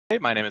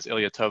My name is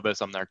Ilya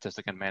Tobis. I'm the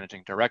Artistic and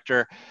Managing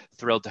Director.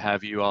 Thrilled to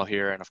have you all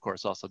here, and of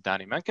course also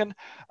Dani Menkin,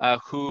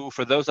 who,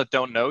 for those that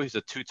don't know, he's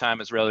a two-time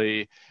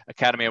Israeli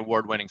Academy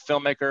Award-winning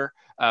filmmaker,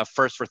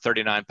 first for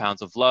 39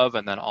 Pounds of Love,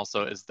 and then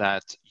also Is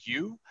That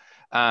You?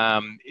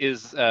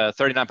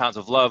 39 Pounds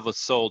of Love was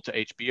sold to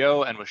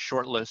HBO and was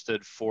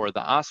shortlisted for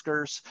the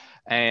Oscars.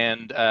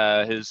 And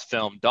his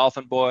film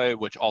Dolphin Boy,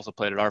 which also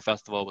played at our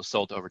festival, was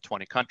sold to over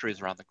 20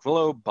 countries around the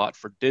globe, bought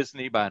for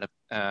Disney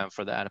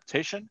for the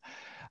adaptation.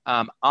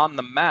 On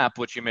the Map,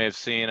 which you may have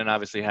seen and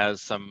obviously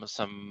has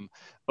some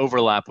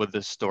overlap with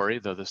this story,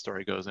 though this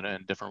story goes in a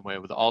different way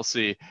with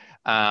Aulcie,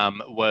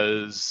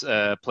 was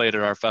played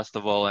at our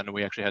festival, and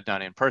we actually had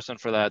Dani in person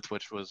for that,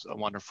 which was a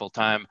wonderful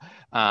time,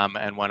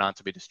 and went on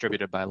to be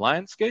distributed by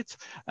Lionsgate.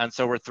 And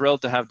so we're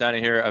thrilled to have Dani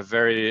here, a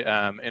very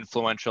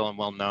influential and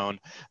well-known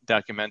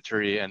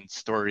documentary and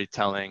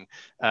storytelling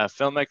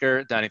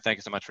filmmaker. Dani, thank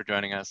you so much for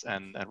joining us,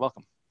 and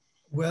welcome.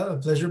 Well, a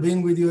pleasure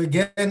being with you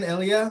again,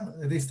 Elia.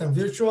 This time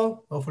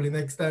virtual, hopefully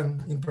next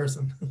time in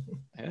person.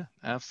 Yeah,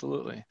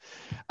 absolutely.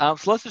 So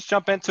let's just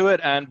jump into it.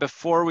 And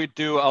before we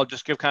do, I'll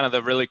just give kind of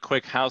the really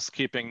quick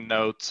housekeeping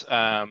notes,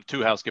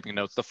 two housekeeping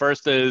notes. The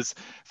first is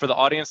for the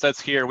audience that's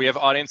here, we have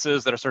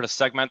audiences that are sort of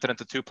segmented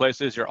into two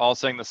places. You're all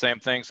saying the same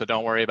thing, so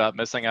don't worry about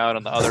missing out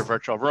on the other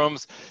virtual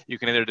rooms. You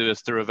can either do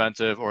this through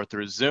Eventive or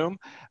through Zoom.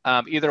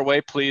 Either way,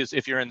 please,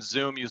 if you're in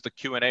Zoom, use the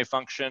Q&A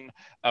function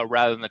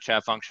rather than the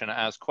chat function to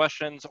ask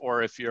questions.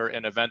 Or if you're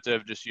in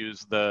Eventive, just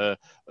use the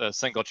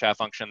single chat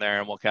function there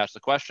and we'll catch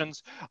the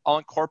questions. I'll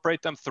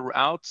incorporate them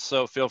throughout,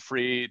 so feel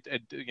free,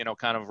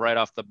 kind of right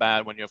off the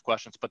bat when you have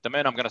questions, put them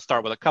in. I'm going to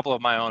start with a couple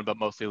of my own, but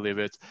mostly leave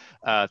it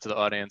to the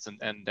audience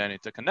and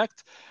Dani to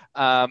connect.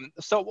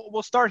 So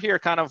we'll start here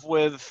kind of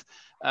with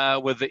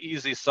the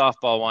easy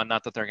softball one,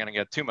 not that they're going to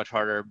get too much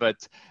harder,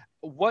 but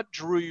what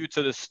drew you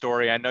to this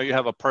story? I know you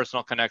have a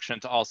personal connection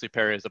to Aulcie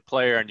Perry as a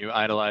player and you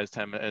idolized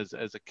him as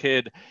a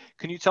kid.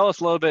 Can you tell us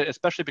a little bit,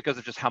 especially because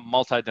of just how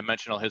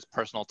multidimensional his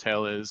personal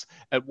tale is,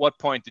 at what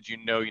point did you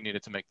know you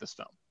needed to make this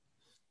film?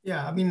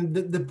 Yeah, I mean,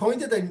 the point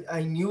that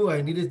I knew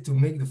I needed to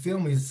make the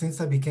film is since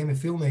I became a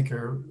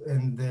filmmaker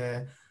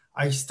and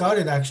I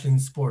started actually in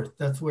sport.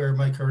 That's where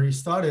my career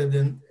started.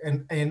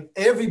 And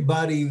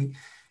everybody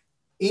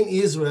in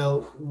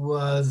Israel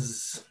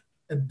was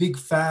a big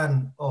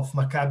fan of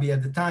Maccabi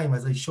at the time.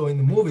 As I show in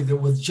the movie, there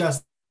was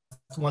just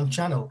one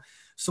channel.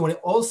 So when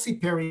Aulcie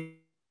Perry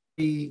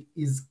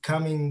is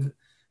coming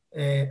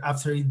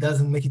after he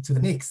doesn't make it to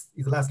the Knicks,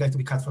 he's the last guy to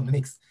be cut from the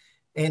Knicks,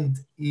 and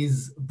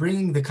is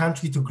bringing the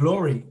country to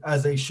glory,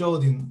 as I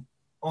showed him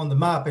on the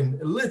map,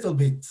 and a little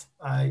bit,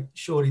 I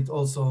showed it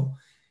also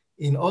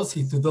in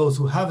Aulcie to those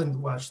who haven't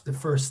watched the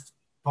first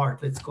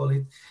part, let's call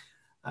it.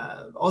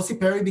 Aulcie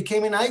Perry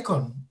became an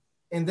icon.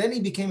 And then he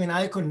became an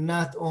icon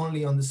not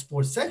only on the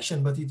sports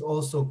section, but it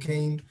also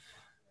came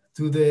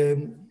to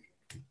the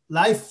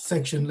life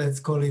section, let's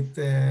call it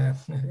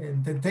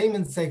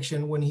entertainment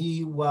section, when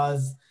he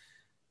was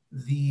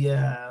the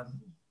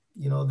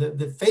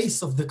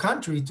face of the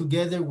country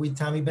together with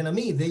Tammy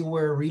Ben-Ami. They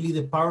were really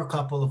the power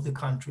couple of the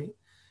country,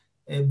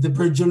 the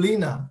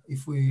Berjolina,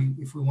 if we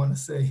want to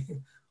say,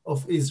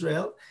 of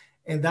Israel.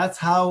 And that's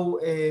how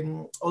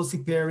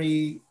Aulcie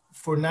Perry,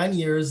 for 9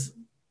 years,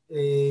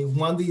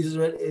 won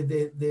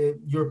the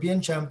European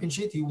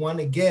Championship. He won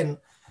again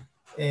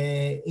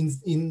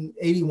in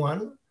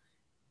 81.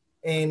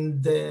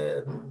 And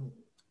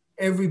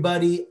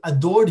everybody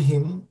adored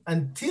him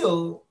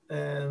until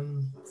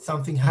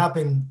something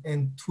happened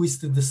and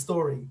twisted the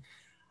story.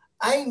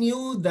 I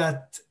knew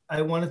that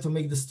I wanted to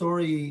make the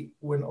story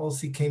when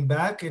Aulcie came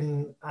back,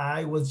 and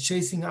I was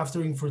chasing after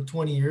him for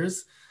 20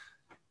 years.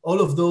 All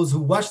of those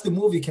who watched the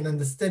movie can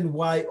understand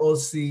why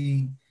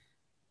Aulcie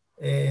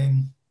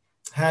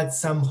had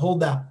some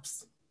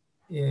holdups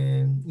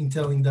in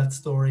telling that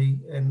story,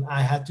 and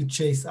I had to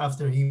chase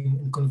after him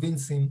and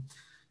convince him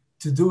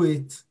to do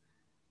it.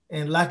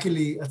 And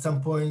luckily, at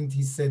some point,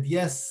 he said,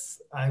 yes,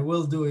 I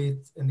will do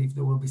it. And if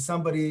there will be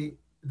somebody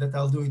that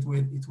I'll do it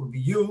with, it will be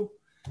you.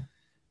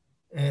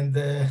 And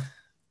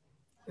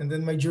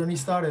then my journey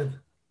started.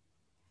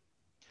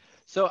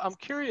 So I'm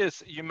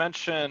curious, you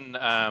mentioned,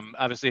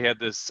 obviously he had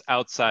this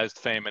outsized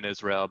fame in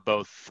Israel,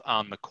 both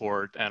on the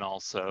court and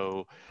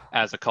also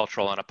as a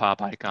cultural and a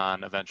pop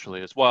icon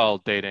eventually as well,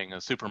 dating a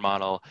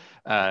supermodel,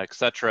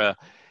 etc.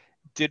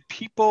 Did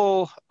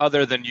people,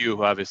 other than you,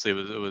 who obviously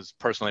was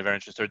personally very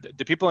interested,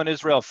 did people in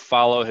Israel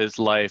follow his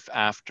life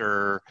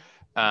after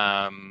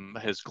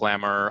his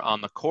glamour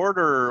on the court,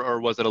 or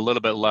was it a little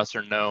bit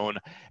lesser known?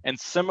 And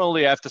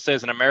similarly, I have to say,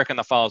 as an American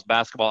that follows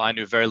basketball, I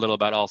knew very little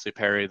about Aulcie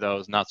Perry, though I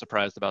was not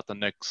surprised about the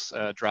Knicks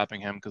dropping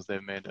him because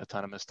they've made a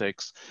ton of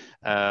mistakes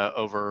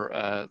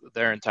over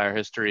their entire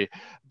history.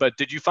 But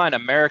did you find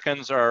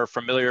Americans are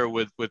familiar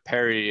with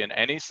Perry in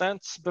any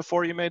sense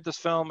before you made this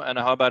film? And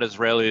how about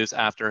Israelis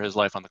after his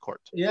life on the court?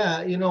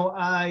 Yeah,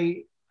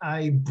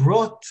 I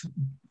brought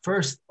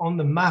first on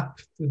the map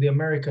to the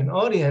American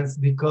audience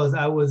because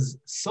I was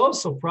so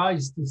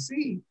surprised to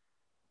see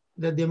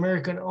that the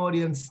American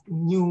audience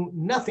knew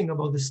nothing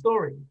about the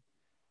story.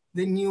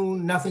 they knew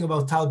nothing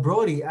about Tal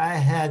Brody. I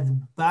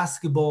had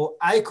basketball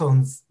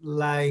icons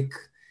like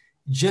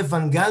Jeff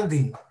Van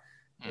Gundy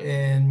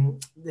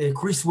and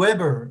Chris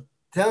Webber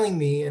telling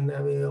me and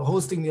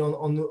hosting me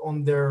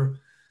on their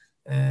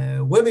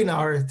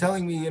webinar,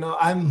 telling me,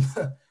 I'm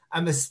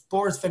I'm a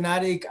sports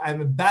fanatic.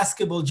 I'm a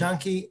basketball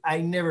junkie.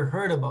 I never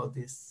heard about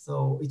this,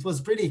 so it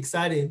was pretty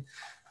exciting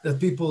that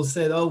people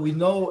said, "Oh, we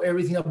know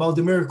everything about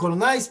the Miracle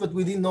on Ice, but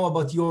we didn't know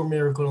about your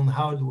Miracle on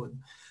Hardwood."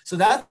 So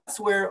that's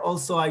where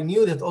also I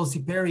knew that Aulcie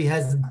Perry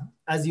has,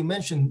 as you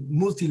mentioned,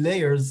 multi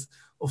layers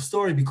of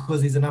story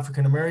because he's an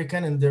African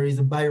American and there is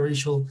a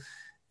biracial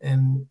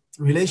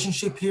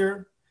relationship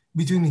here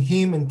between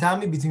him and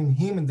Tammy, between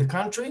him and the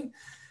country.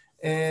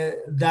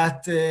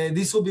 That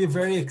this will be a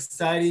very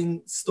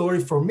exciting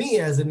story for me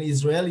as an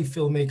Israeli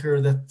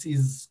filmmaker that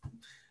is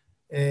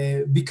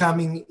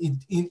becoming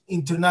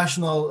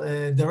international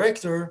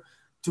director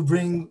to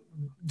bring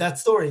that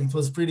story. It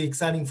was pretty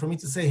exciting for me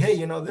to say,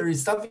 hey, there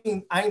is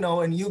something I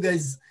know and you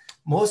guys,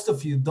 most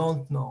of you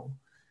don't know.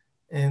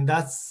 And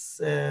that's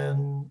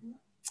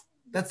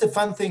the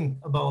fun thing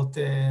about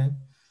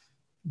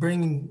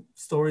bringing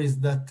stories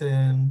that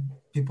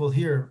people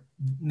here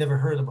never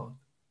heard about.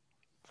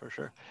 For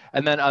sure.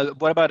 And then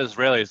what about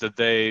Israelis? Did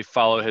they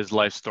follow his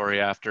life story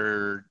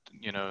after,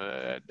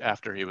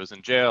 after he was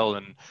in jail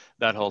and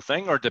that whole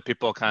thing? Or did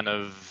people kind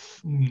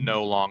of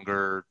no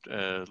longer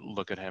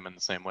look at him in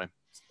the same way?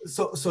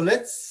 So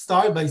let's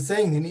start by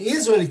saying in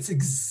Israel, it's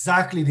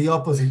exactly the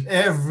opposite.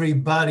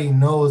 Everybody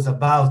knows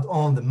about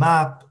On the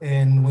Map.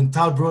 And when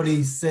Tal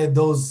Brody said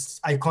those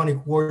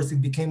iconic words,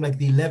 it became like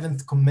the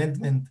 11th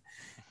commandment.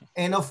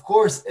 And of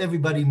course,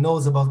 everybody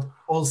knows about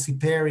Aulcie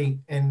Perry,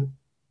 and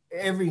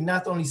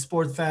not only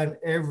sport fan,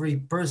 every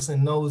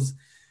person knows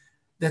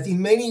that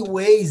in many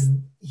ways,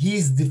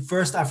 he's the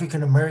first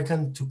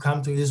African-American to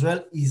come to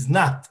Israel. He's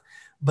not,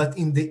 but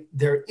in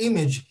their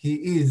image, he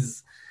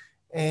is.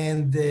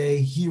 And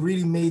he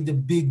really made a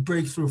big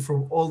breakthrough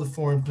from all the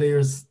foreign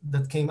players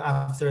that came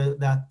after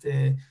that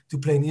to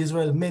play in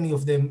Israel. Many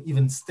of them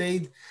even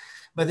stayed.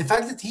 But the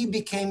fact that he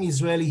became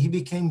Israeli, he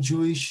became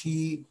Jewish,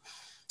 he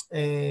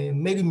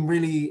made him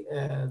really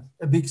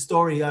a big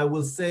story. I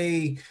will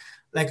say,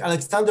 like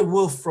Alexander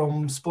Wolf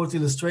from Sport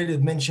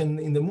Illustrated mentioned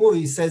in the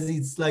movie, he says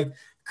it's like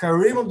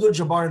Kareem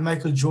Abdul-Jabbar and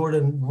Michael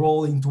Jordan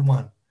roll into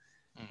one.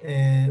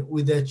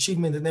 With the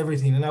achievement and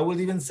everything. And I will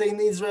even say in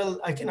Israel,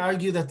 I can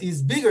argue that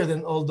he's bigger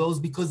than all those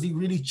because he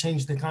really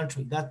changed the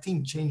country. That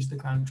team changed the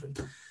country.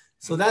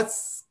 So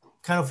that's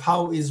kind of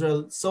how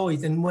Israel saw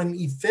it. And when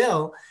he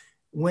fell,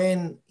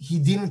 when he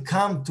didn't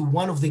come to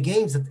one of the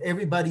games that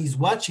everybody is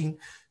watching,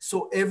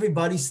 so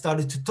everybody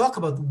started to talk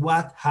about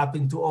what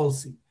happened to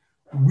Aulcie,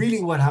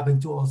 really what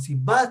happened to Aulcie.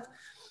 But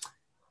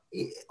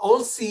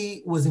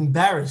Aulcie was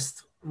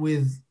embarrassed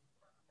with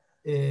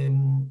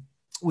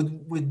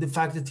the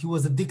fact that he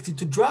was addicted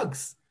to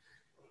drugs.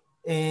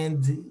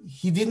 And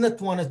he did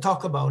not want to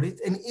talk about it.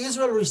 And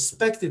Israel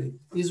respected it.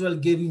 Israel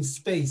gave him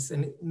space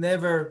and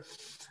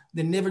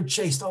they never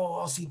chased, oh,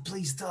 Aulcie,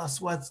 please tell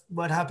us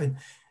what happened.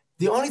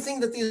 The only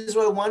thing that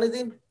Israel wanted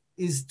him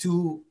is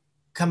to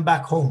come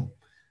back home.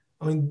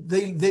 I mean,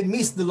 they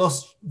missed the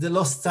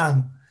lost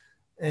son.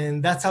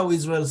 And that's how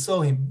Israel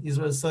saw him.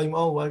 Israel saw him,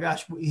 oh my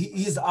gosh,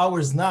 he's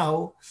ours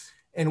now.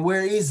 And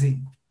where is he?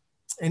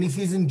 And if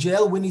he's in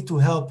jail, we need to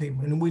help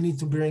him and we need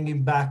to bring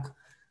him back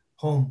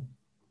home.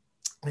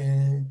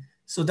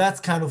 So that's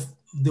kind of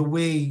the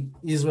way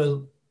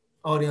Israel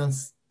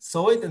audience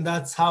saw it. And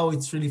that's how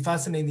it's really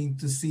fascinating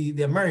to see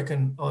the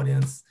American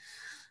audience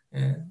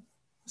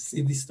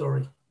see this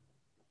story.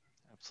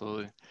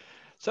 Absolutely.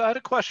 So I had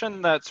a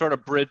question that sort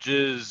of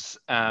bridges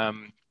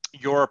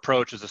your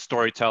approach as a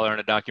storyteller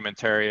and a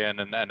documentarian,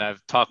 and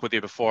I've talked with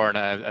you before, and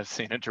I've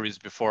seen interviews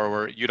before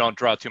where you don't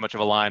draw too much of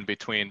a line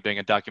between being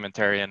a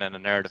documentarian and a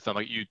narrative film.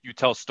 Like you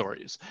tell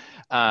stories,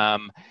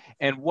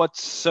 and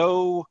what's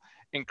so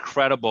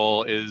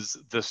incredible is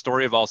the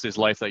story of Aulcie's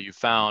life that you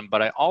found.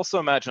 But I also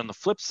imagine on the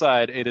flip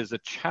side, it is a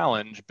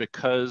challenge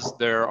because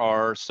there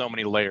are so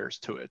many layers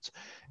to it.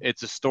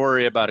 It's a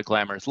story about a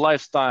glamorous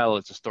lifestyle.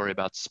 It's a story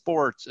about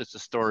sports. It's a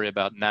story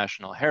about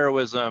national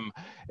heroism.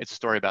 It's a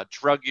story about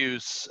drug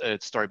use.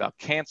 It's a story about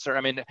cancer.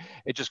 I mean,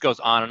 it just goes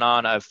on and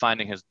on of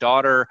finding his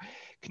daughter.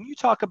 Can you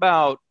talk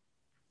about,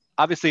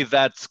 obviously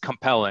that's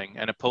compelling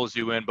and it pulls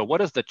you in, but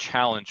what is the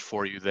challenge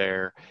for you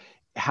there?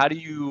 How do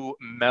you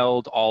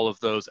meld all of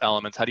those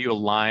elements? How do you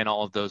align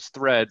all of those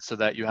threads so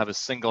that you have a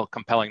single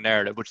compelling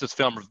narrative, which this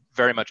film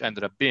very much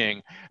ended up being?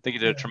 I think you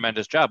did a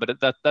tremendous job, but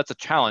that's a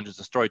challenge as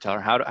a storyteller.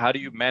 How do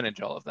you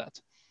manage all of that?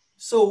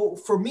 So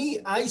for me,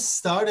 I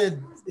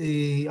started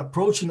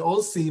approaching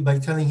Aulcie by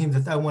telling him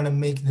that I want to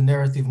make the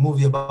narrative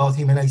movie about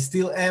him, and I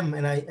still am,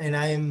 and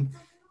I am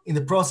in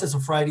the process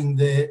of writing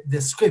the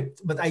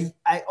script. But I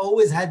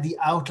always had the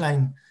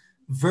outline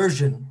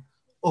version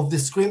of the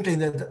screenplay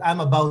that I'm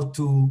about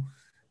to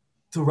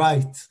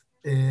write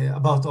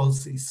about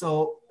Aulcie.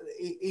 So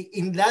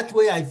in that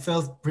way, I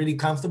felt pretty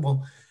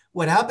comfortable.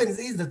 what happens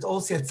is that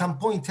Aulcie at some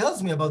point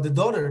tells me about the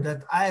daughter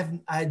that I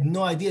had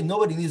no idea.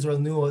 Nobody in Israel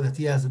knew that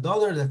he has a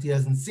daughter that he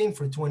hasn't seen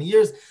for 20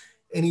 years.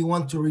 And he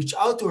wants to reach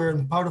out to her.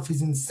 And part of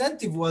his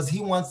incentive was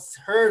he wants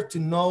her to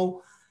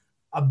know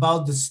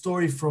about the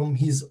story from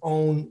his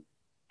own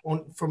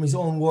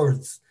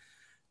words.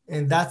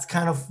 And that's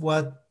kind of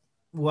what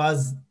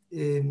was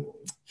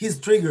his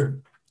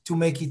trigger to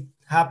make it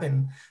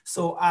happen.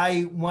 So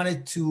I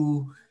wanted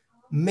to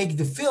make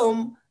the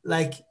film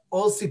like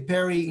Aulcie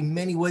Perry in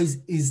many ways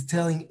is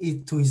telling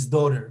it to his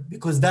daughter,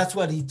 because that's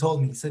what he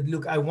told me. He said,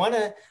 look, I want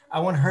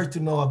her to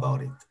know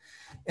about it.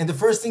 And the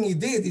first thing he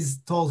did is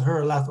told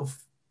her a lot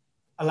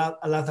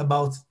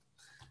about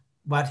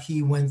what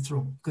he went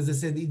through.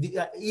 Because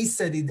he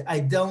said, I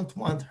don't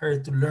want her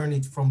to learn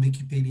it from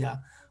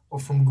Wikipedia or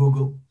from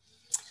Google.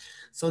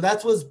 So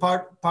that was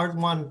part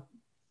one.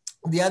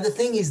 The other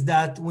thing is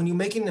that when you're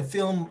making a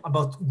film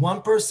about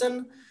one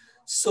person,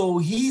 so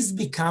he's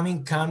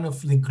becoming kind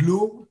of the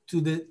glue to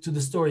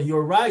the story.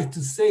 You're right to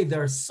say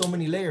there are so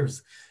many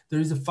layers. There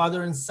is a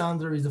father and son,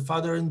 there is a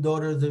father and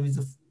daughter, there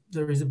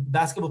is a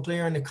basketball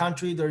player in the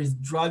country, there is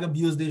drug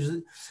abuse,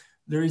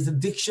 there is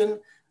addiction.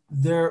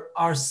 There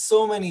are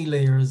so many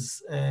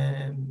layers.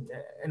 And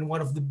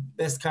one of the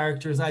best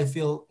characters I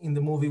feel in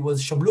the movie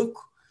was Shamluk,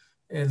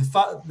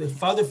 the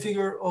father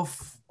figure of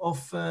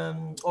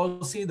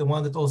Aulcie, the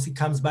one that Aulcie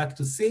comes back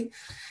to see.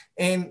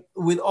 And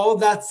with all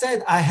that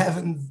said, I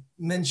haven't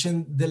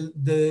mentioned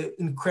the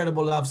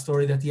incredible love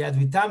story that he had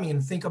with Tammy.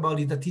 And think about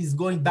it, that he's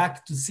going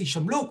back to see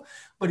Shamluk,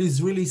 but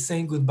he's really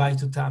saying goodbye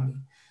to Tammy.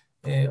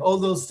 All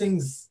those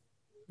things,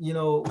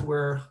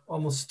 were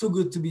almost too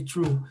good to be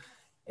true.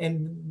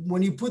 And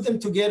when you put them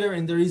together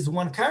and there is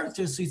one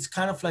character, so it's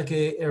kind of like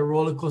a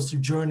roller coaster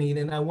journey.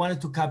 And I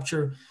wanted to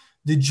capture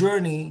the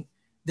journey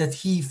that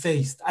he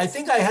faced. I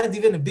think I had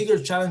even a bigger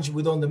challenge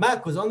with On the Map,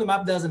 because On the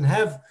Map doesn't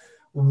have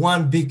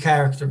one big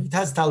character. It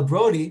has Tal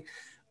Brody,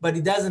 but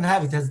it has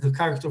the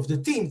character of the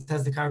team, it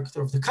has the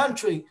character of the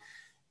country,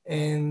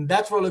 and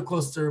that roller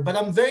coaster. But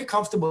I'm very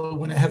comfortable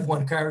when I have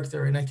one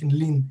character and I can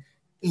lean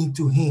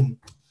into him.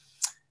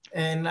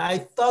 And I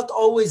thought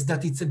always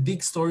that it's a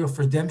big story of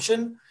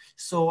redemption.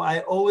 So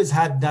I always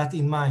had that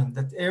in mind,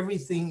 that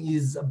everything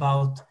is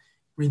about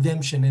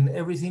redemption and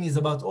everything is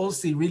about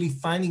Aulcie really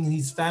finding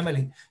his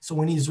family. So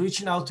when he's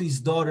reaching out to his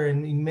daughter,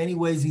 and in many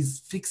ways he's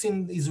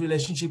fixing his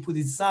relationship with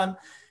his son,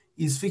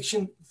 he's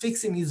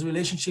fixing his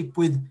relationship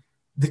with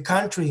the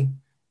country.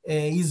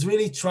 He's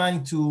really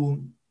trying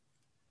to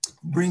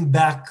bring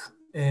back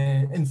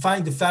and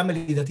find the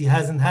family that he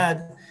hasn't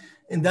had.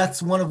 And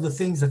that's one of the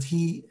things that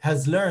he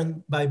has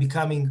learned by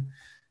becoming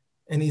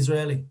an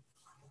Israeli.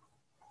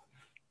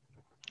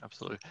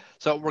 Absolutely.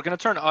 So we're going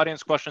to turn to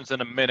audience questions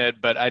in a minute,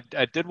 but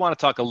I did want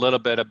to talk a little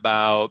bit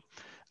about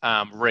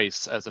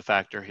race as a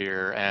factor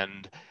here.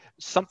 And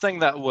something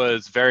that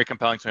was very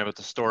compelling to me about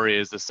the story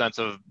is the sense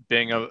of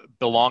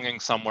belonging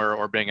somewhere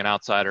or being an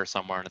outsider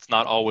somewhere. And it's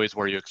not always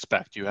where you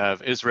expect. You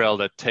have Israel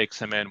that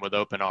takes him in with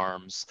open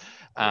arms.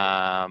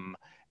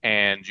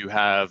 And you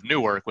have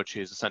Newark, which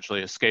he's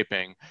essentially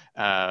escaping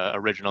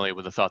originally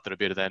with the thought that it'd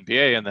be to the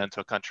NBA, and then to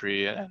a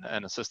country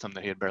and a system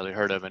that he had barely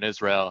heard of in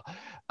Israel.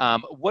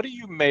 What do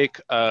you make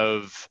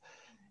of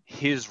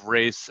his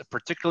race,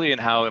 particularly in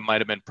how it might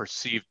have been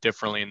perceived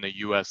differently in the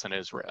US and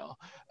Israel?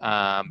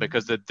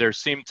 Because there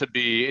seemed to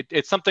be,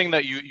 it's something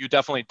that you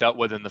definitely dealt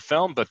with in the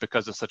film, but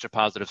because it's such a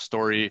positive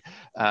story,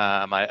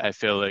 I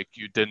feel like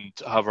you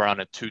didn't hover on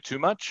it too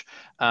much.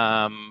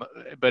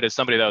 But as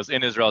somebody that was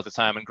in Israel at the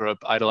time and grew up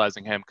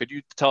idolizing him, could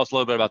you tell us a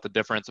little bit about the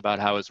difference about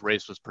how his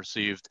race was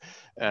perceived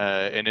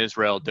in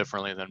Israel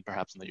differently than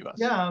perhaps in the US?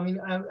 Yeah, I mean,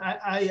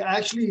 I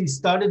actually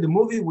started the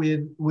movie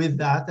with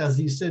that. As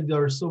you said,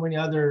 there are so many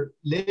other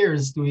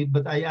layers to it,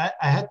 but I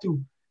had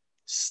to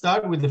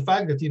start with the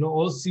fact that,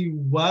 Aulcie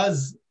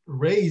was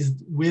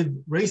raised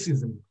with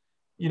racism.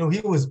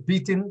 He was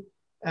beaten.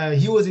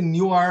 He was in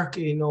Newark,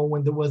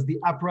 when there was the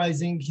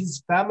uprising.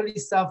 His family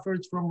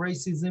suffered from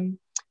racism.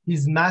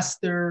 His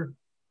master,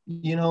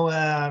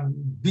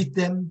 beat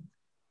them,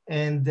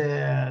 and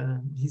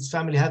his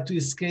family had to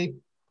escape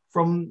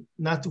from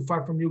not too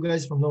far from you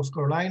guys, from North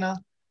Carolina.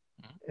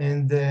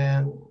 And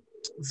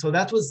so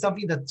that was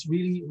something that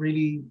really,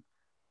 really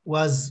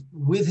was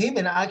with him,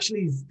 and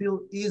actually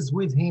still is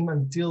with him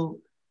until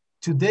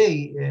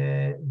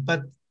today.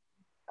 But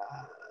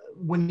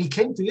when he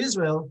came to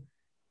Israel,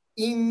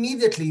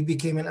 immediately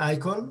became an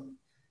icon.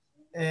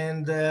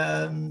 And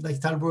like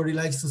Tal Brody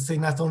likes to say,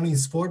 not only in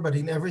sport, but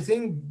in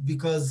everything,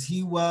 because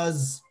he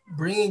was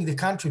bringing the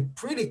country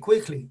pretty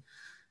quickly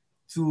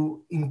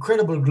to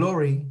incredible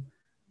glory.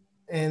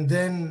 And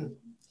then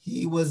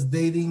he was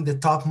dating the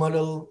top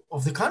model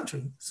of the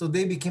country. So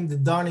they became the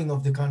darling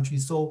of the country.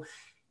 So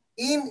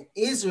in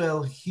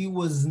Israel, he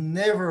was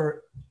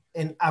never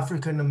an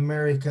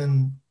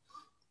African-American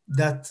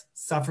that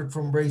suffered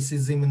from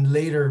racism and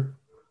later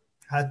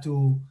had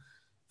to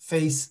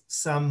face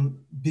some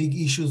big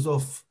issues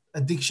of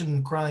addiction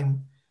and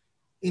crime.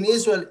 In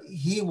Israel,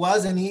 he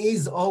was and he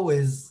is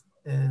always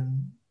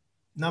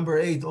number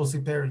 8,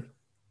 Aulcie Perry.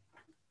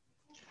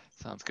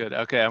 Sounds good.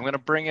 Okay, I'm going to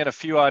bring in a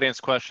few audience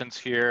questions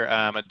here.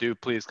 And do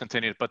please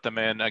continue to put them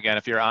in. Again,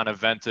 if you're on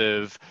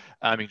Eventive,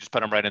 you can just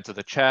put them right into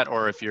the chat,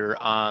 or if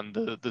you're on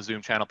the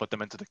Zoom channel, put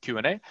them into the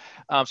Q&A. So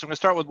I'm going to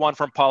start with one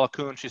from Paula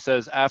Kuhn. She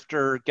says,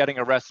 after getting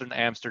arrested in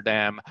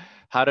Amsterdam,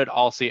 how did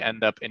Aulcie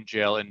end up in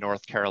jail in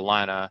North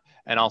Carolina?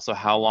 And also,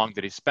 how long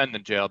did he spend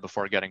in jail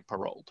before getting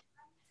paroled?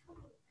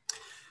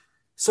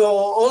 So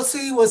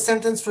Aulcie was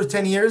sentenced for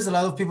 10 years. A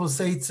lot of people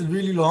say it's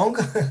really long.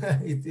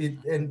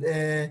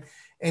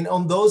 And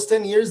on those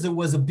 10 years, there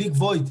was a big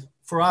void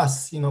for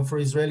us, for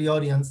Israeli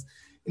audience.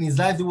 In his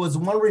life, there was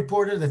one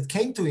reporter that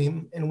came to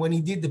him, and when he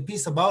did the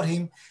piece about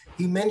him,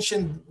 he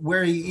mentioned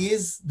where he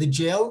is, the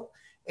jail,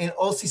 and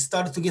Aulcie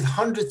started to get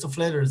hundreds of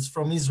letters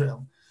from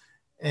Israel.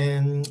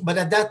 But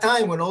at that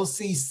time, when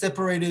Aulcie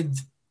separated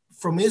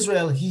from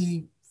Israel,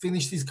 he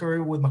finished his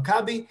career with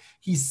Maccabi.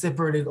 He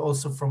separated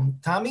also from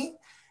Tammy.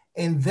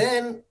 And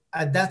then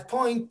at that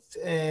point,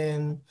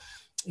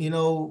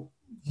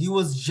 he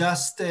was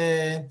just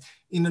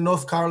in the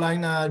North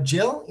Carolina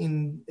jail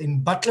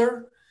in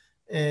Butler,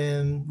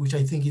 which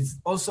I think is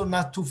also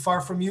not too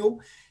far from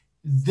you.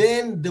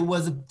 Then there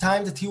was a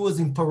time that he was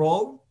in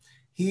parole.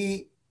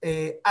 He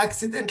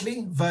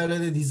accidentally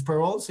violated his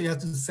parole, so he had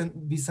to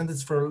be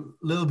sentenced for a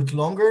little bit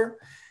longer.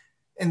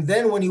 And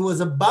then when he was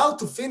about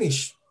to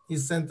finish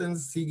his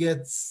sentence, he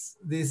gets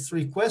this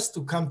request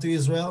to come to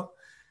Israel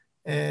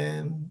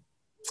and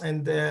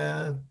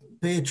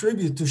pay a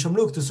tribute to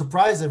Shamluk, to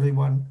surprise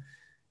everyone.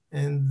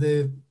 And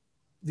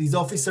this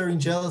officer in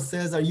jail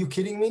says, "Are you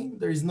kidding me?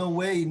 There is no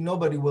way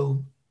nobody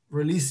will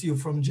release you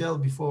from jail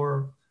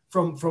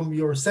from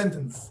your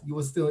sentence." He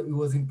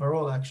was in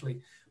parole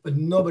actually, but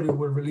nobody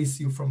will release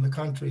you from the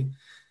country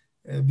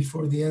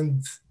before the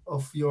end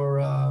of your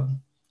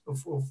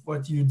of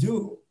what you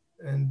do.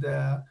 And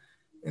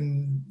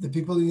the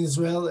people in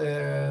Israel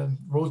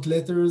wrote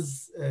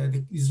letters.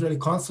 The Israeli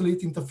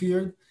consulate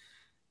interfered.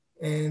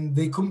 And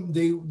they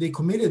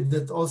committed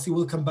that Aulcie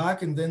will come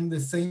back, and then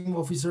the same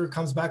officer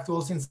comes back to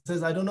Aulcie and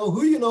says, "I don't know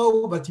who you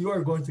know, but you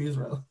are going to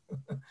Israel."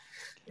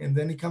 And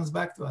then he comes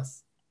back to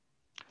us.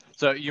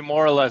 So you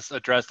more or less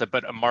addressed it,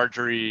 but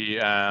Marjorie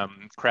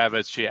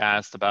Kravitz, she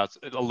asked about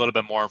a little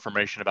bit more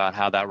information about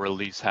how that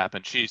release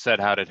happened. She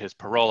said, how did his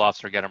parole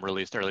officer get him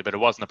released early? But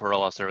it wasn't the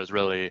parole officer, it was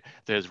really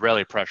the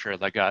Israeli pressure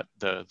that got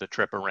the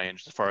trip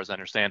arranged, as far as I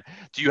understand.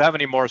 Do you have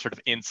any more sort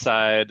of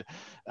inside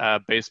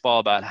baseball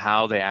about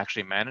how they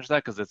actually managed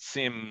that? Because it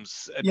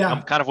seems,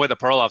 I'm kind of with the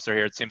parole officer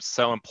here, it seems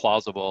so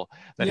implausible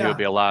that he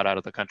would be allowed out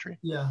of the country.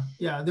 Yeah.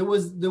 There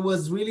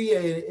was really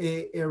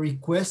a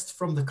request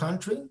from the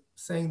country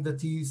saying that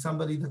he's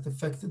somebody that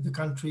affected the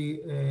country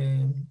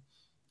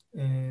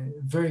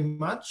very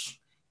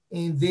much.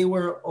 And they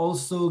were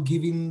also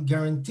giving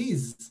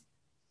guarantees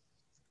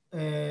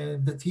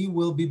that he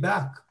will be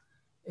back.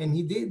 And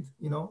he did,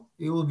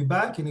 he will be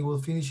back and he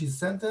will finish his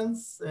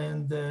sentence.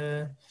 And,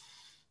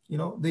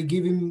 they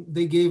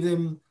gave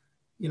them,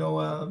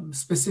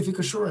 specific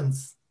assurance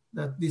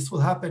that this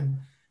will happen.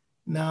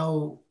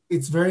 Now,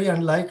 it's very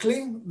unlikely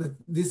that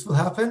this will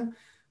happen,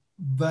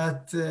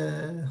 but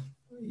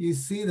you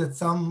see that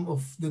some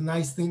of the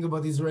nice thing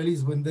about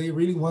Israelis, when they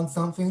really want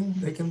something,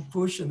 they can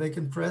push and they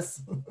can press,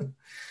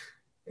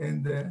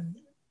 and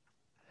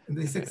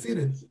they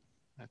succeeded.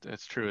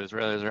 It's true.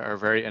 Israelis are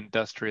very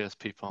industrious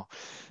people,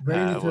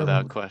 very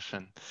without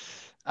question.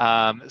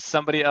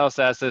 Somebody else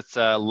asks, it's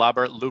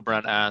Labert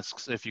Lubran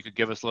asks if you could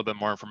give us a little bit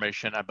more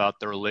information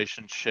about the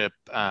relationship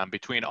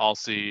between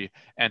Aulcie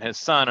and his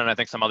son. And I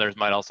think some others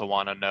might also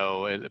want to know,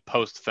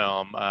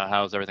 post-film,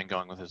 how's everything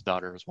going with his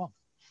daughter as well?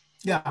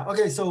 Yeah,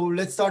 okay, so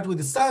let's start with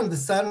the son. The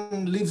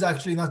son lives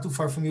actually not too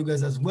far from you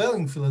guys as well,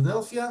 in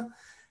Philadelphia.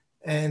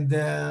 And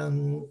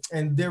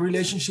their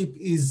relationship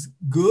is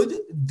good.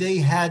 They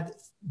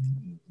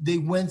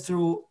went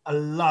through a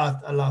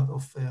lot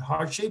of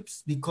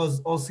hardships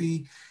because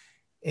Aulcie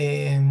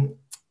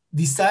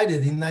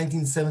decided in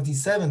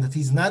 1977 that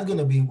he's not going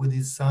to be with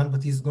his son,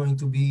 but he's going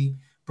to be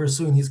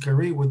pursuing his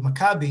career with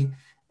Maccabi.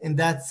 And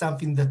that's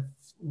something that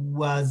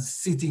was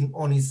sitting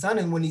on his son.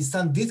 And when his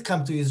son did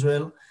come to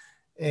Israel,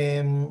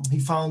 he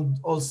found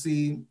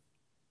Aulcie,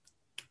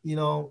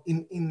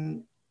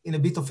 in a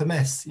bit of a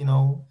mess,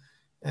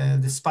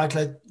 the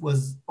spotlight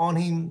was on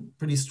him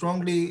pretty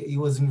strongly. He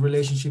was in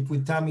relationship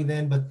with Tammy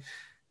then, but,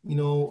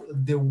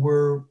 they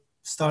were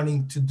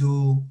starting to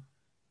do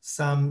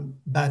some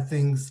bad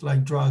things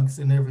like drugs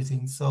and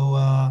everything. So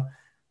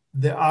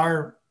there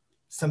are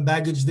some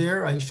baggage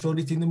there. I showed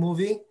it in the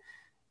movie.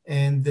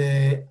 And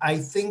I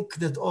think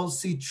that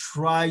Aulcie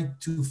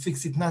tried to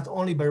fix it not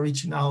only by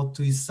reaching out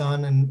to his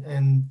son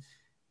and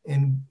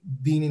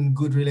being in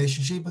good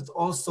relationship, but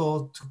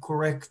also to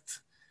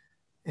correct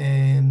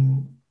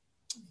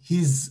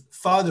his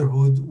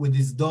fatherhood with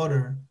his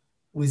daughter,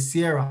 with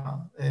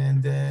Sierra.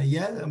 And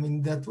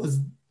that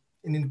was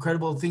an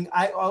incredible thing.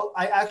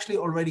 I actually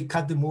already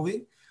cut the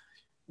movie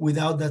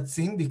without that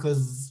scene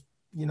because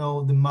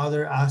the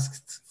mother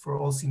asked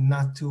for Aulcie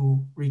not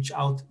to reach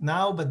out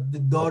now, but the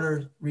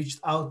daughter reached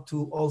out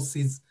to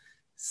Aulcie's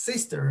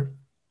sister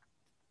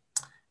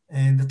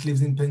and that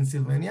lives in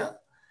Pennsylvania.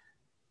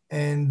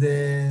 And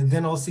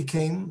then Aulcie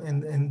came,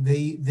 and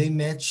they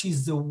met.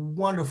 She's a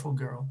wonderful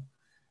girl,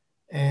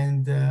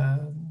 and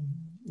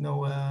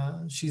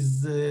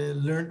she's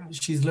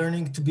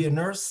learning to be a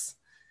nurse,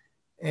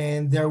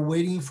 and they're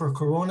waiting for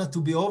Corona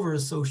to be over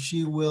so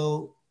she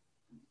will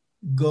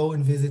go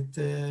and visit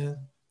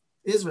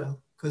Israel,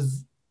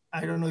 because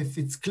I don't know if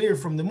it's clear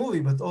from the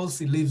movie, but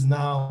Aulcie lives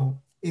now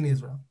in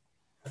Israel.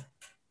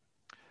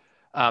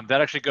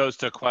 That actually goes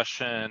to a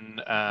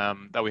question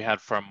that we had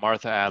from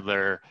Martha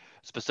Adler,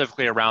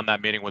 specifically around that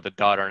meeting with the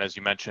daughter. And as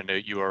you mentioned,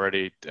 you were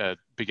already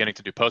beginning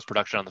to do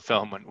post-production on the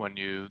film when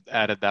you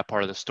added that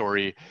part of the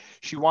story.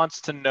 She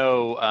wants to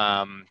know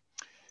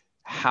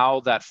how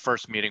that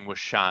first meeting was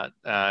shot.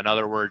 In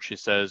other words, she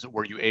says,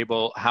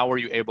 how were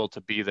you able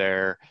to be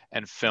there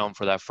and film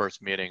for that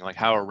first meeting? Like,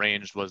 how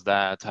arranged was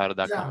that? How did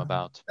that come Yeah,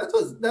 about?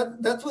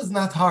 that was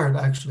not hard,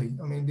 actually.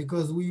 I mean,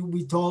 because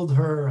we told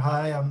her,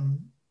 hi,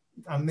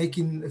 I'm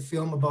making a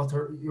film about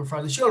your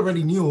father. She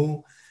already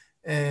knew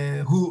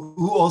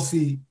who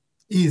Aulcie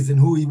is and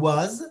who he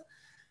was,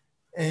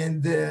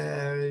 and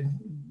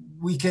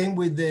we came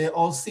with the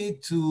Aulcie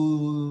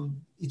to,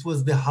 it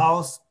was the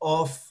house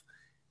of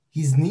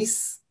his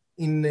niece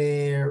in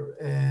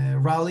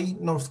Raleigh,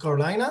 North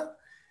Carolina,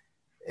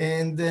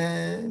 and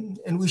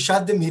we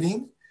shot the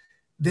meeting.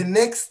 The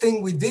next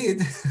thing we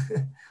did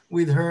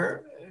with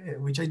her,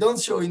 which I don't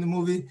show in the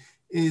movie,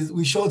 is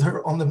we showed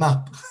her on the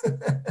map.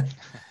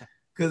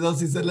 Because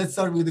Aulcie said, let's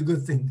start with the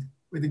good thing,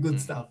 with the good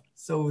stuff.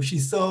 So she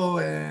saw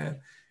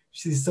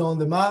on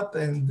the map,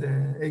 and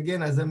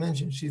again, as I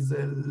mentioned, she's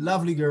a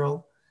lovely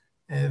girl,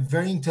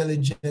 very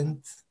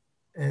intelligent,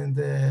 and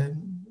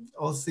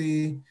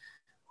Aulcie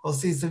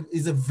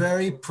is a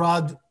very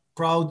proud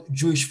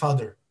Jewish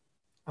father,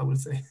 I would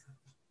say.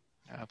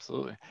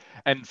 Absolutely.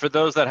 And for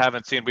those that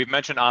haven't seen, we've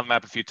mentioned On the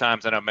Map a few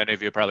times. I know many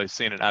of you have probably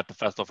seen it at the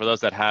festival. For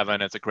those that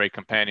haven't, it's a great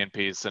companion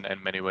piece, and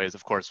in many ways,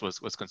 of course, was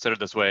considered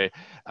this way.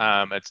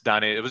 It's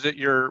Dani. Was it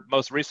your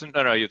most recent?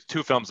 No, it's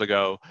 2 films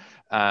ago.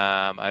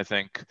 I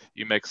think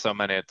you make so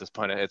many at this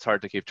point, it's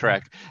hard to keep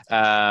track.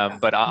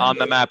 But On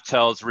the Map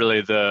tells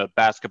really the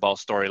basketball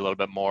story a little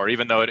bit more,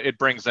 even though it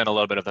brings in a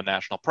little bit of the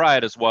national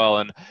pride as well,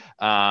 and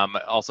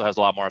also has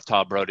a lot more of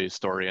Todd Brody's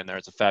story in there.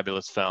 It's a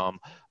fabulous film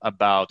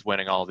about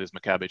winning all of these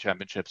Maccabi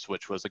championships,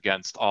 which was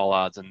against all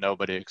odds and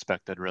nobody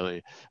expected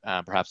really,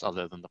 perhaps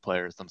other than the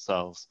players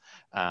themselves.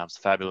 It's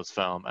a fabulous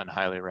film and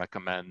highly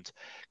recommend.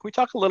 Can we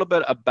talk a little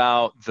bit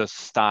about the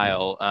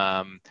style?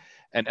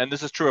 And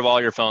this is true of all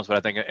your films, but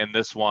I think in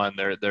this one,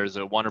 there's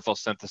a wonderful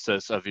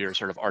synthesis of your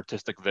sort of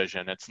artistic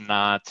vision. It's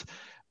not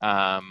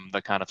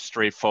the kind of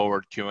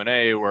straightforward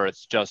Q&A where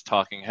it's just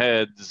talking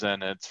heads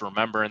and it's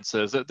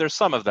remembrances. There's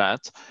some of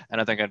that,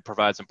 and I think it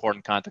provides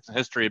important context and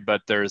history,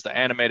 but there's the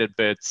animated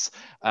bits,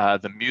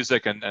 the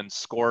music and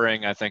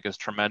scoring, I think, is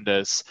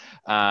tremendous.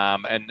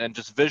 And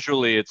just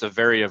visually, it's a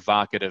very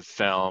evocative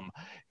film.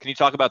 Can you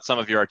talk about some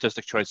of your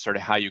artistic choices, sort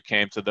of how you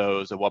came to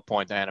those, at what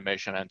point the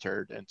animation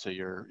entered into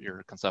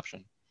your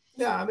conception?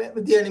 Yeah, I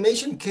mean, the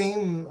animation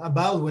came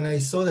about when I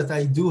saw that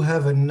I do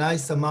have a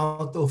nice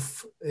amount of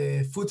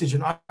footage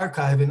and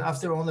archive. And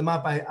after On the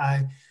Map,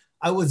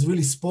 I was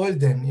really spoiled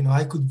then. You know,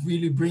 I could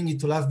really bring it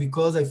to life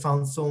because I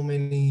found so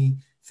many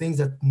things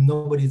that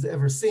nobody's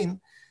ever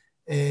seen.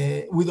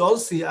 With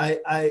Aulcie,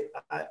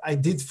 I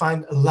did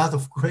find a lot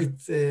of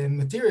great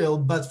material.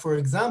 But for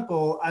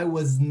example, I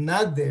was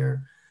not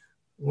there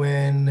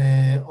when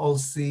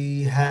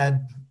Aulcie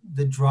had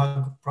the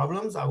drug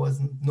problems.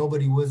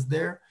 Nobody was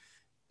there.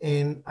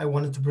 And I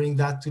wanted to bring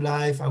that to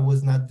life. I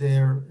was not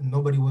there.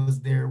 Nobody was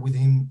there with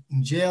him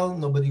in jail.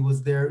 Nobody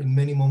was there in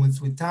many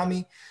moments with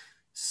Tommy.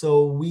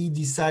 So we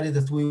decided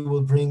that we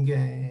will bring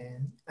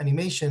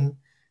animation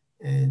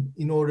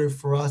in order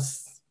for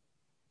us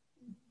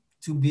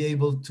to be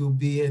able to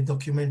be a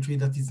documentary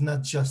that is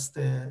not just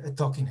a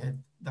talking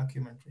head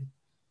documentary.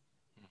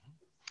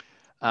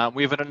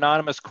 We have an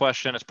anonymous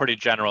question. It's pretty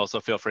general,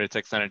 so feel free to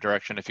take any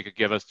direction. If you could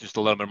give us just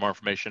a little bit more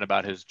information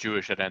about his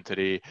Jewish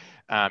identity.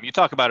 You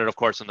talk about it, of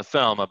course, in the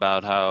film,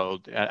 about how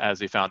as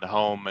he found a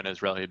home in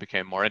Israel, he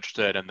became more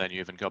interested, and then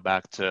you even go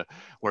back to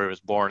where he was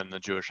born in the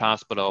Jewish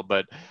hospital.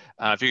 But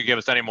if you could give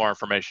us any more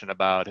information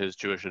about his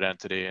Jewish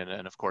identity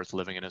and of course,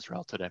 living in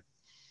Israel today.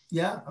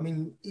 Yeah, I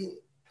mean,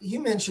 he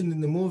mentioned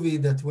in the movie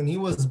that when he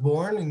was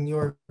born in New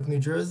York, New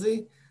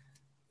Jersey,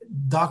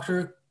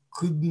 doctor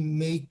couldn't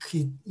make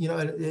it, you know,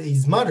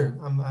 his mother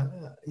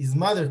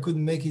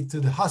couldn't make it to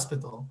the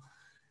hospital.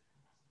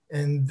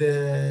 And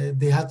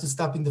they had to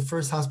stop in the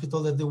first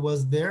hospital that there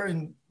was there,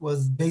 and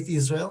was Beit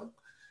Israel.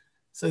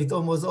 So it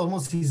was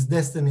almost his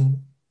destiny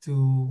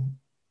to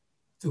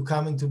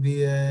come and to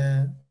be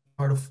a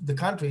part of the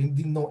country. He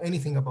didn't know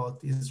anything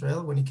about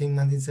Israel. When he came in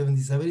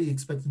 1977, he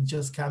expected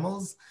just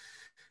camels.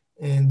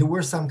 And there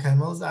were some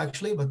camels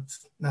actually, but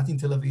not in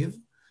Tel Aviv.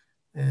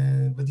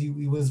 But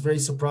he was very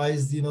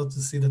surprised, you know, to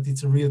see that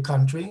it's a real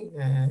country.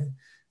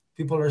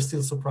 People are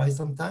still surprised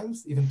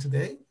sometimes, even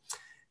today.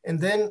 And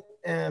then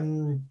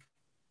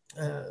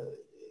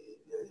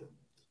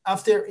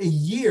after a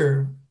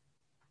year,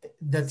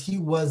 that he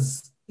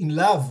was in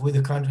love with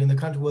the country and the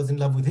country was in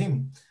love with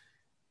him.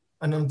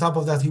 And on top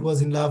of that, he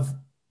was in love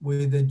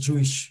with a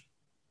Jewish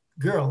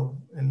girl,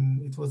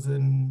 and it was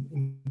an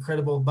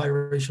incredible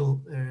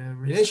biracial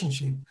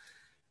relationship.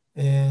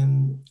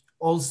 And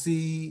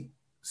Aulcie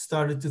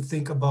started to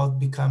think about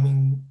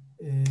becoming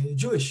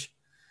Jewish.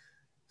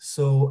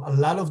 So a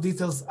lot of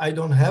details I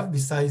don't have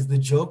besides the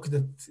joke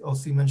that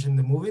Aulcie mentioned in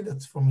the movie.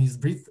 That's from his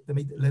brief. They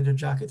made a leather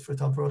jacket for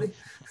Tal Brody.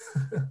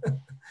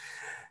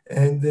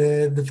 And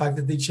the fact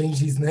that they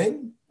changed his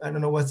name. I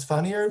don't know what's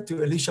funnier,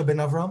 to Elisha Ben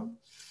Avram.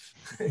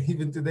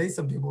 Even today,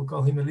 some people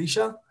call him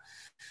Elisha.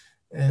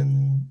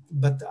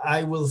 But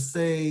I will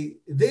say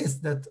this,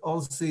 that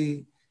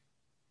Aulcie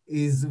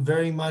is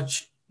very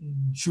much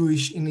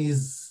Jewish in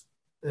his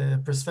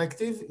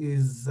perspective,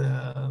 is,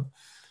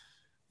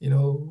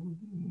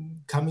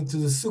 coming to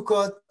the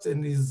Sukkot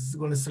and is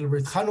going to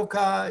celebrate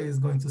Hanukkah, is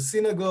going to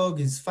synagogue,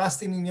 is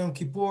fasting in Yom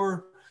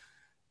Kippur,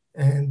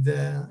 and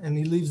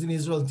he lives in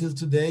Israel until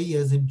today. He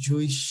has a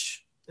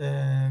Jewish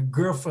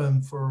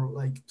girlfriend for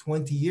like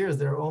 20 years.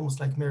 They're almost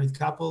like married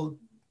couple.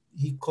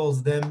 He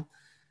calls them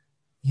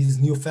his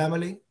new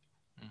family.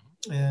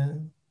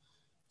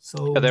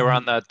 So Yeah, they were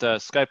on that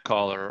Skype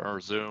call or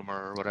Zoom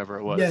or whatever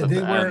it was yeah, at they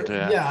the end. were.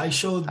 Yeah, Yeah, I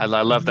showed. I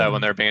love that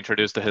when they're being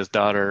introduced to his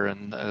daughter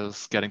and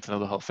was getting to know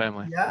the whole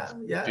family. Yeah,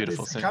 yeah. They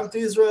Beautiful say, scene. come to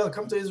Israel,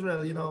 come to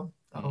Israel. You know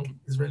how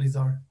Israelis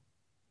are.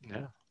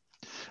 Yeah.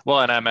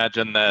 Well, and I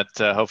imagine that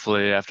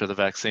hopefully after the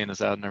vaccine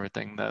is out and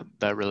everything,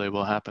 that really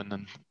will happen,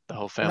 and the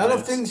whole A lot family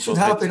of things should will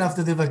meet. happen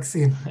after the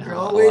vaccine. We're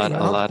all A lot, waiting,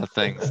 a huh? lot of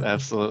things,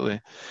 absolutely.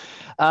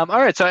 All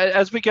right, so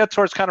as we get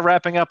towards kind of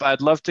wrapping up,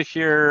 I'd love to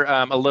hear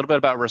a little bit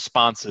about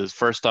responses.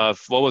 First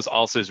off, what was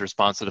Alcie's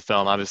response to the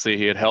film? Obviously,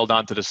 he had held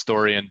on to the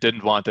story and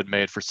didn't want it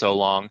made for so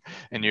long,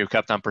 and you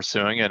kept on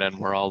pursuing it, and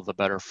we're all the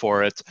better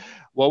for it.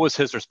 What was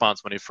his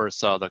response when he first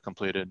saw the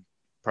completed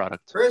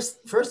product?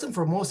 First and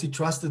foremost, he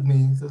trusted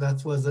me. So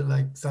that was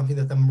like something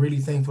that I'm really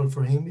thankful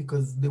for him,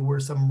 because there were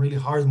some really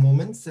hard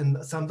moments. And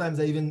sometimes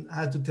I even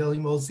had to tell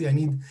him, also, I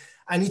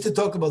need to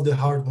talk about the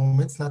hard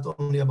moments, not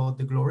only about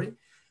the glory.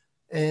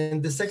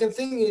 And the second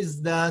thing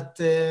is that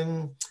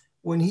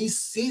when he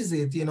sees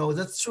it,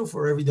 that's true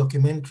for every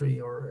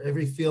documentary or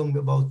every film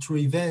about true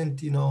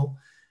event,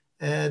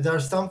 there are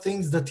some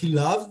things that he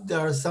loved. There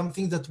are some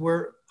things that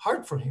were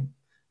hard for him.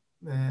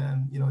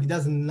 He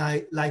doesn't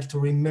like to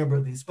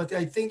remember this, but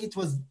I think it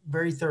was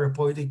very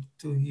therapeutic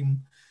to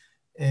him,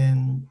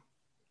 and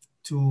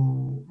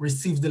to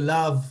receive the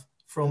love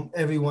from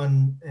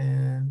everyone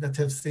that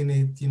have seen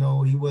it.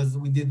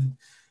 We did,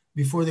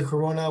 before the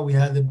Corona, we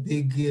had a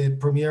big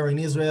premiere in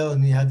Israel,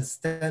 and we had a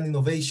standing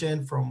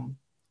ovation from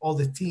all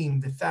the team,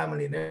 the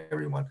family, and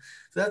everyone.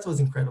 So that was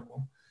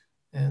incredible.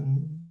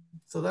 And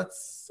so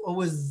that's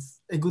always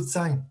a good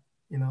sign.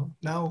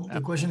 Now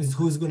the question is,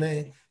 who's going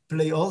to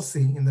play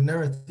Aulcie in the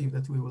narrative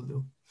that we will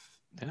do.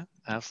 Yeah,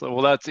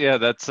 absolutely. Well,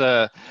 that's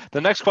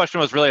the next question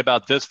was really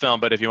about this film,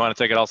 but if you want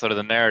to take it also to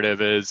the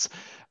narrative is,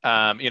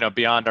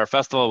 beyond our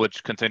festival,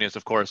 which continues,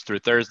 of course, through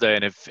Thursday.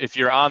 And if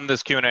you're on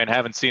this Q&A and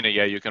haven't seen it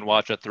yet, you can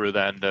watch it through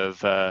the end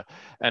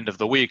of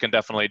the week, and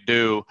definitely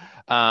do.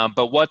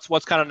 But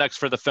what's kind of next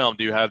for the film?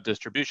 Do you have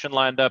distribution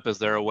lined up? Is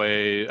there a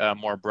way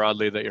more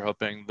broadly that you're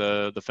hoping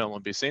the film will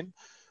be seen?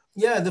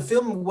 Yeah, the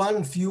film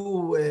won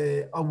few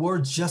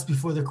awards just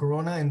before the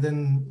Corona, and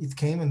then it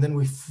came, and then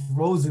we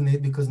frozen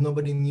it because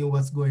nobody knew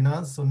what's going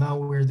on. So now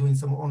we're doing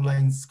some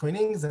online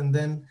screenings, and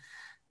then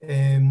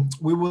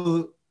we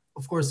will,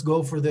 of course,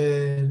 go for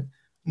the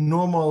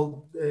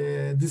normal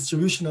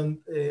distribution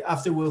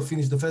after we'll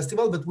finish the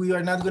festival. But we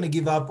are not going to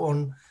give up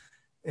on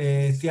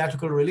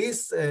theatrical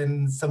release,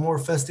 and some more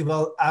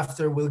festival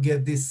after we'll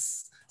get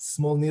this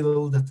small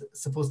needle that's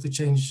supposed to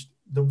change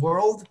the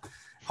world,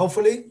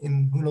 hopefully,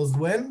 in who knows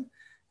when.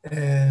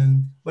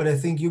 But I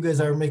think you guys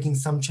are making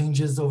some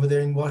changes over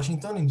there in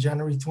Washington in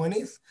January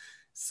 20th.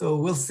 So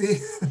we'll see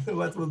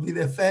what will be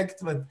the effect,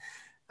 but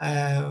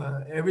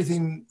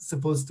everything's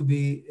supposed to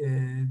be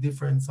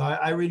different. So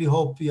I really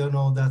hope,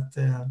 that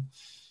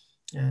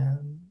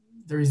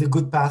there is a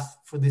good path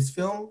for this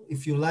film.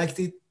 If you liked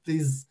it,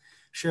 please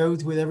share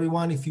it with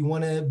everyone. If you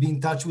want to be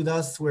in touch with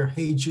us, we're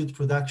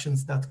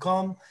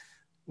heyjudeproductions.com.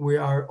 We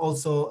are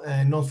also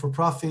a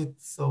non-for-profit,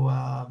 so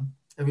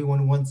everyone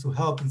who wants to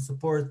help and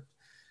support,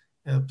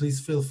 please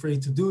feel free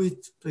to do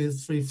it.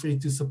 Please feel free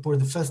to support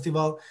the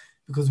festival,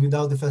 because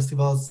without the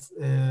festivals,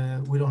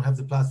 we don't have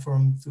the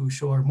platform to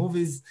show our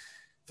movies.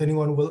 If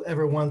anyone will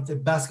ever want a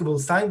basketball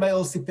signed by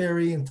Aulcie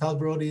Perry and Tal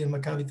Brody and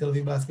Maccabi Tel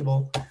Aviv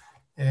basketball,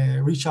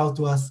 reach out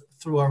to us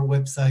through our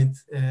website.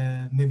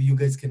 Maybe you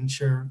guys can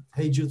share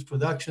Hey Jude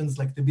Productions,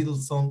 like the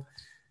Beatles song,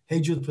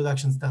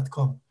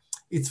 heyjudeproductions.com.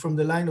 It's from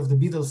the line of the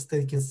Beatles,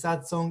 take a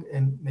sad song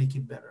and make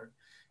it better.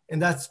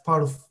 And that's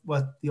part of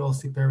what the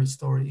Aulcie Perry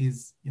story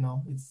is.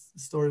 It's a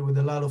story with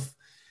a lot of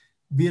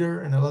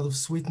bitter and a lot of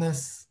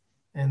sweetness.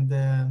 And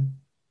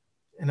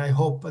I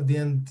hope at the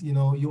end,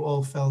 you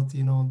all felt,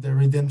 the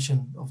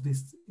redemption of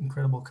this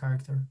incredible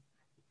character.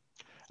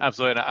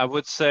 Absolutely. And I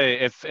would say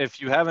if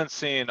you haven't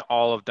seen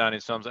all of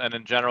Dani's films, and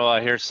in general, I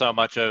hear so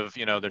much of,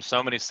 there's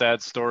so many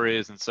sad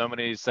stories and so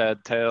many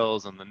sad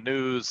tales in the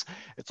news.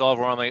 It's all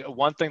overwhelming.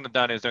 One thing that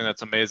Dani is doing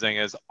that's amazing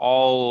is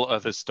all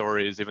of his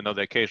stories, even though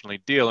they occasionally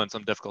deal in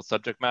some difficult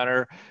subject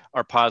matter,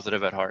 are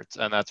positive at heart.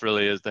 And that's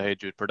really is the Hey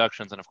Jude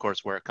Productions and of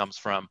course where it comes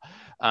from.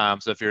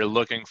 So if you're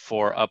looking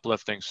for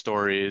uplifting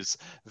stories,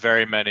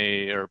 very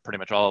many or pretty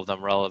much all of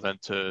them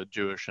relevant to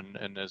Jewish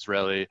and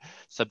Israeli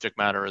subject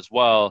matter as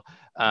well,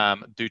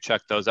 do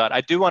check those out.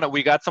 I do want to,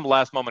 we got some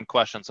last moment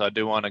questions, so I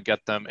do want to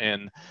get them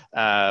in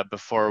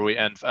before we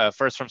end.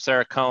 First from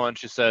Sarah Cohen,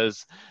 she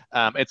says,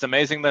 it's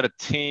amazing that a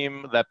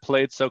team that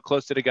played so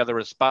closely together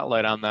with a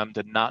spotlight on them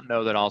did not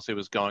know that Aulcie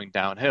was going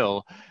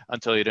downhill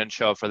until he didn't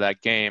show up for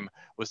that game.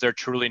 Was there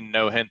truly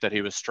no hint that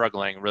he was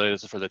struggling? Really,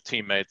 this is for the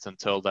teammates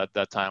until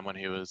that time when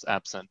he was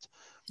absent.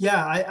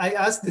 Yeah, I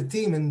asked the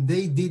team, and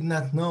they did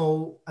not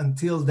know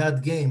until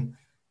that game.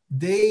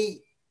 They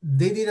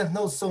didn't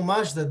know so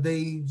much that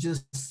they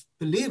just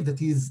believed that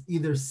he's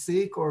either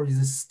sick or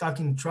he's stuck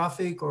in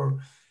traffic or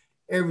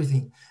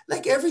everything.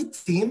 Like every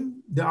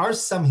team, there are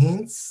some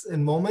hints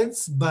and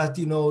moments, but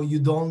you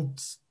don't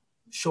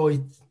show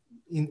it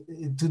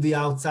to the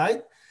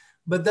outside.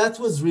 But that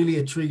was really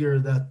a trigger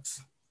that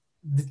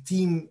the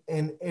team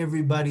and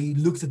everybody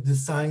looked at the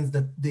signs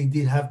that they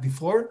did have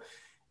before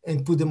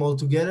and put them all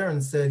together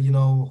and said,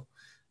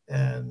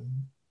 um,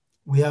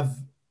 we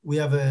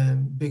have a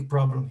big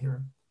problem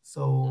here.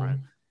 So, Right.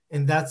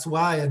 and that's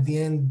why at the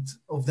end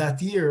of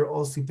that year,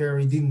 Aulcie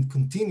Perry didn't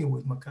continue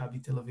with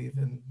Maccabi Tel Aviv,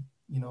 and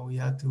he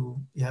had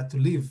to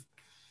leave,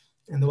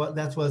 and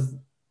that was,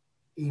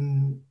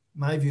 in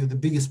my view, the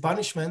biggest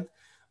punishment.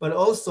 But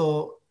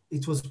also,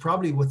 it was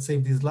probably what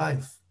saved his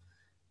life,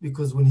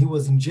 because when he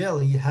was in jail,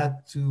 he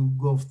had to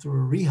go through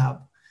a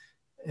rehab,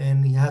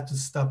 and he had to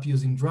stop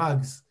using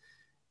drugs.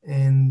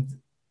 And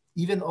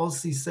even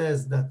Aulcie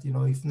says that,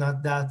 if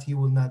not that, he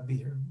will not be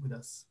here with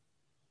us.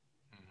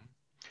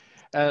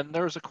 And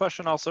there was a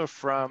question also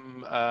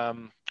from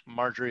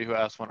Marjorie, who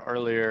asked one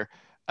earlier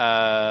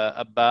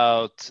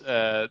about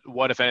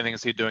what, if anything,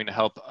 is he doing to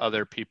help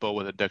other people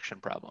with addiction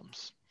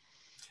problems?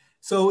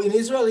 So in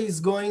Israel,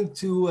 he's going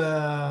to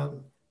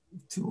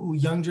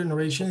young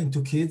generation and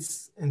to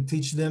kids and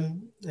teach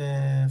them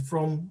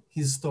from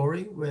his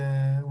story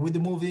with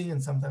the movie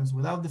and sometimes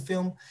without the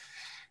film.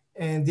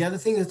 And the other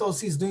thing that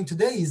Aulcie is doing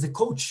today is the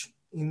coach.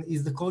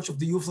 He's the coach of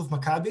the youth of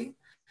Maccabi.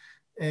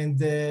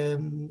 And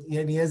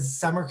he has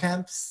summer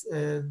camps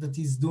that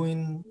he's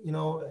doing,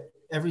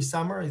 every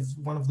summer. Is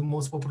one of the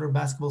most popular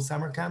basketball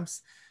summer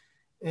camps.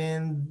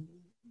 And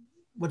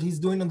what he's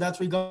doing in that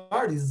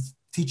regard is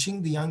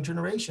teaching the young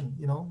generation,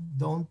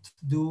 don't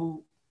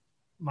do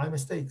my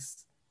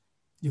mistakes.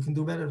 You can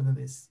do better than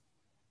this.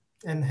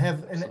 And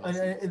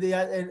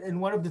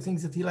and one of the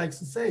things that he likes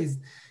to say is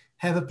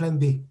have a plan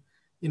B,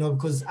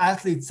 because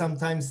athletes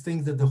sometimes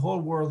think that the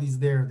whole world is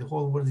there, the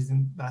whole world is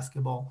in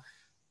basketball,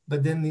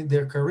 but then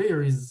their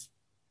career is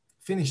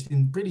finished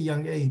in pretty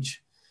young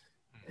age.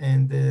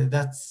 And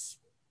that's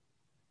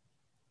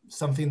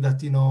something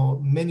that,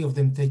 many of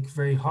them take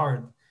very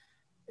hard.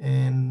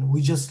 And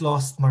we just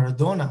lost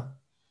Maradona.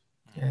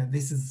 And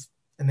this is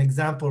an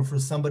example for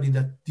somebody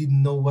that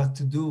didn't know what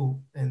to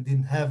do and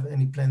didn't have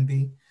any plan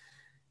B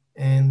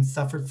and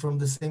suffered from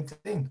the same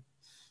thing.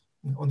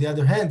 On the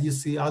other hand, you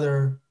see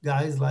other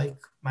guys like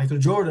Michael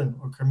Jordan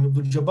or Kareem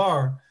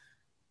Abdul-Jabbar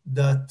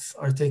that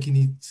are taking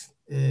it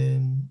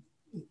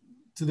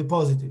to the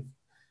positive,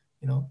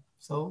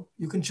 So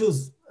you can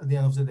choose at the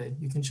end of the day.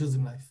 You can choose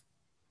in life.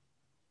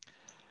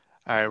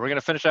 All right, we're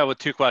going to finish out with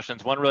two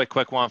questions. One really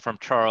quick one from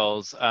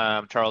Charles.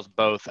 Charles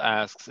Both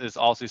asks, is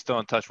Aulcie still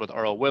in touch with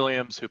Earl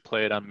Williams, who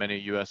played on many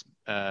U.S.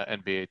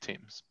 NBA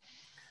teams?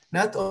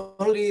 Not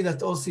only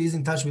that Aulcie is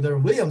in touch with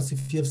Earl Williams,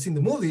 if you have seen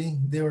the movie,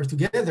 they were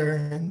together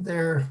and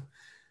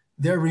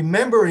they're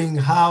remembering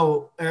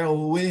how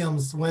Earl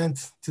Williams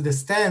went to the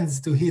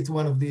stands to hit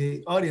one of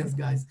the audience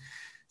guys.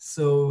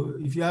 So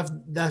if you have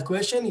that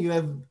question, you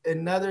have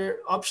another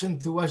option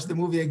to watch the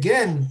movie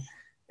again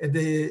at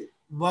the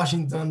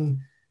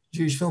Washington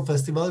Jewish Film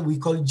Festival. We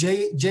call it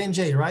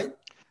J&J, right?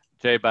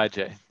 J by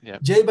J, yeah.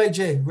 J by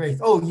J, great.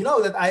 Oh, you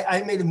know that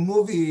I made a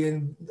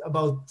movie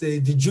about the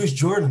Jewish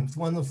Jordan. It's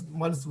one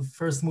of the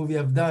first movie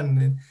I've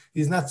done.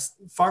 It's not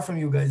far from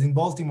you guys in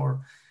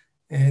Baltimore.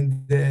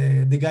 And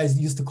the guys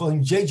used to call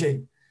him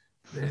JJ,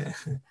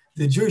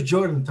 the Jewish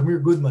Jordan,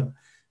 Tamir Goodman.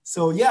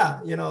 So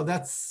yeah,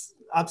 that's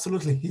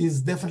absolutely,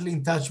 he's definitely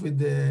in touch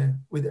with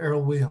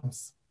Earl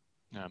Williams.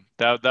 Yeah,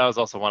 that was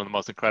also one of the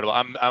most incredible.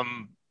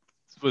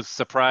 Was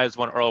surprised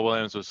when Earl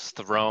Williams was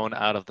thrown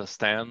out of the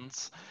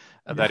stands,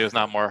 that he was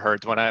not more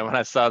hurt. When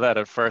I saw that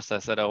at first, I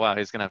said, oh wow,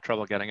 he's gonna have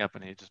trouble getting up,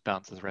 and he just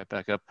bounces right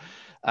back up.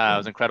 It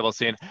was an incredible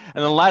scene.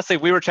 And then lastly,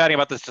 we were chatting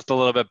about this just a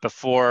little bit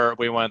before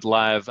we went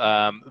live.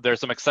 There's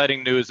some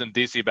exciting news in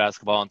DC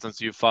basketball, and since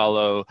you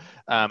follow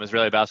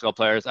Israeli basketball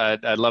players,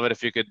 I'd love it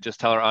if you could just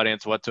tell our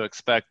audience what to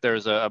expect.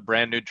 There's a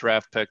brand new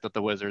draft pick that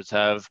the Wizards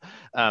have,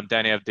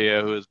 Dani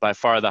Avdija, who is by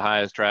far the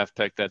highest draft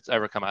pick that's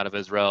ever come out of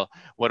Israel.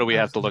 What do we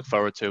have to look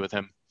forward to with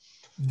him?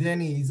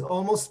 Danny is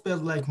almost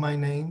spelled like my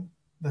name,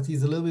 but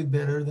he's a little bit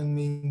better than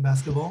me in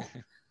basketball.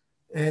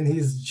 And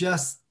he's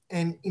just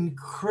an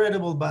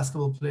incredible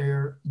basketball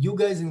player. You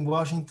guys in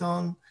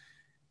Washington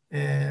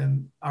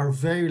are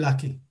very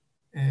lucky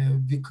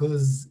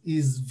because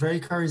he's very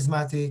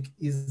charismatic.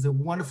 He's a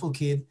wonderful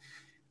kid.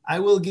 I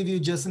will give you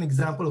just an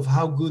example of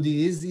how good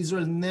he is.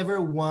 Israel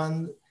never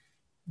won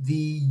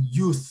the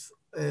youth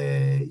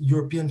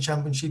European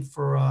Championship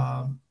for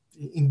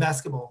in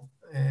basketball.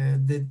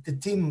 The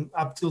team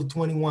up till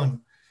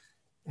 21,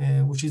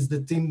 which is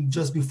the team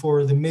just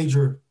before the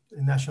major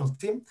national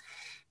team.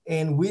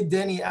 And with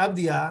Danny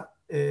Abdia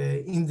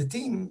in the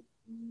team,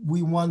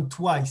 we won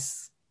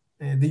twice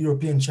the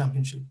European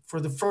Championship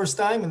for the first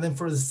time and then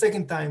for the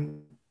second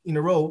time in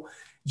a row,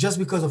 just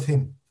because of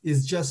him.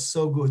 He's just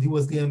so good. He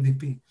was the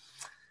MVP.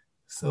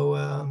 So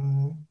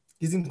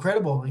he's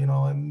incredible. You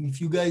know,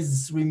 if you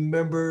guys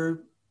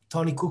remember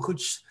Tony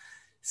Kukoc,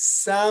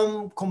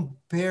 some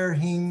compare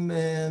him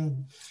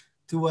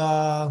to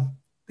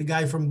the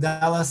guy from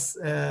Dallas.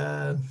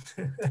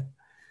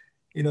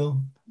 You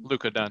know,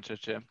 Luka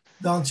Doncic, yeah.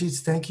 Doncic,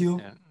 thank you.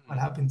 Yeah. What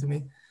happened to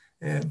me?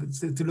 But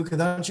to look at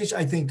Doncic,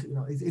 I think you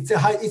know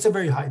it's a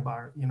very high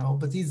bar, you know.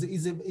 But he's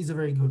a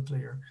very good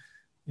player,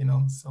 you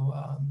know. So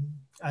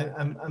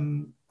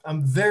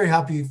I'm very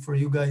happy for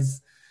you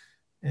guys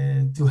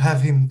to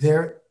have him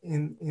there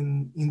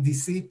in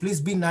DC. Please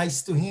be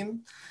nice to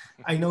him.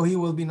 I know he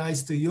will be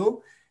nice to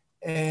you,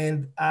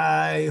 and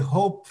I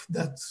hope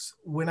that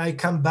when I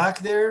come back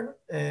there,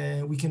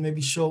 we can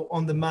maybe show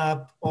on the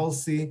map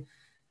Aulcie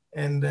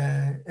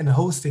and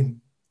host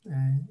him.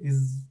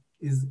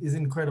 Is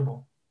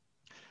incredible.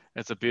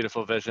 It's a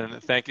beautiful vision.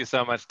 Thank you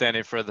so much,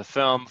 Danny, for the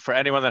film. For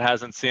anyone that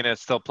hasn't seen it,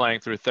 it's still playing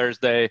through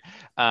Thursday.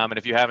 And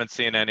if you haven't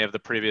seen any of the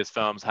previous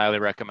films, highly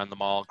recommend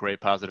them all.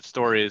 Great positive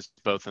stories,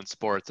 both in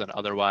sports and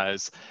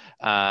otherwise.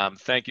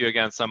 Thank you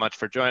again so much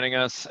for joining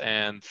us,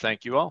 and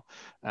thank you all.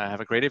 Have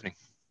a great evening.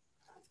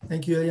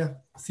 Thank you, Ilya.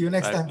 See you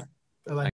next Bye. time. Bye-bye.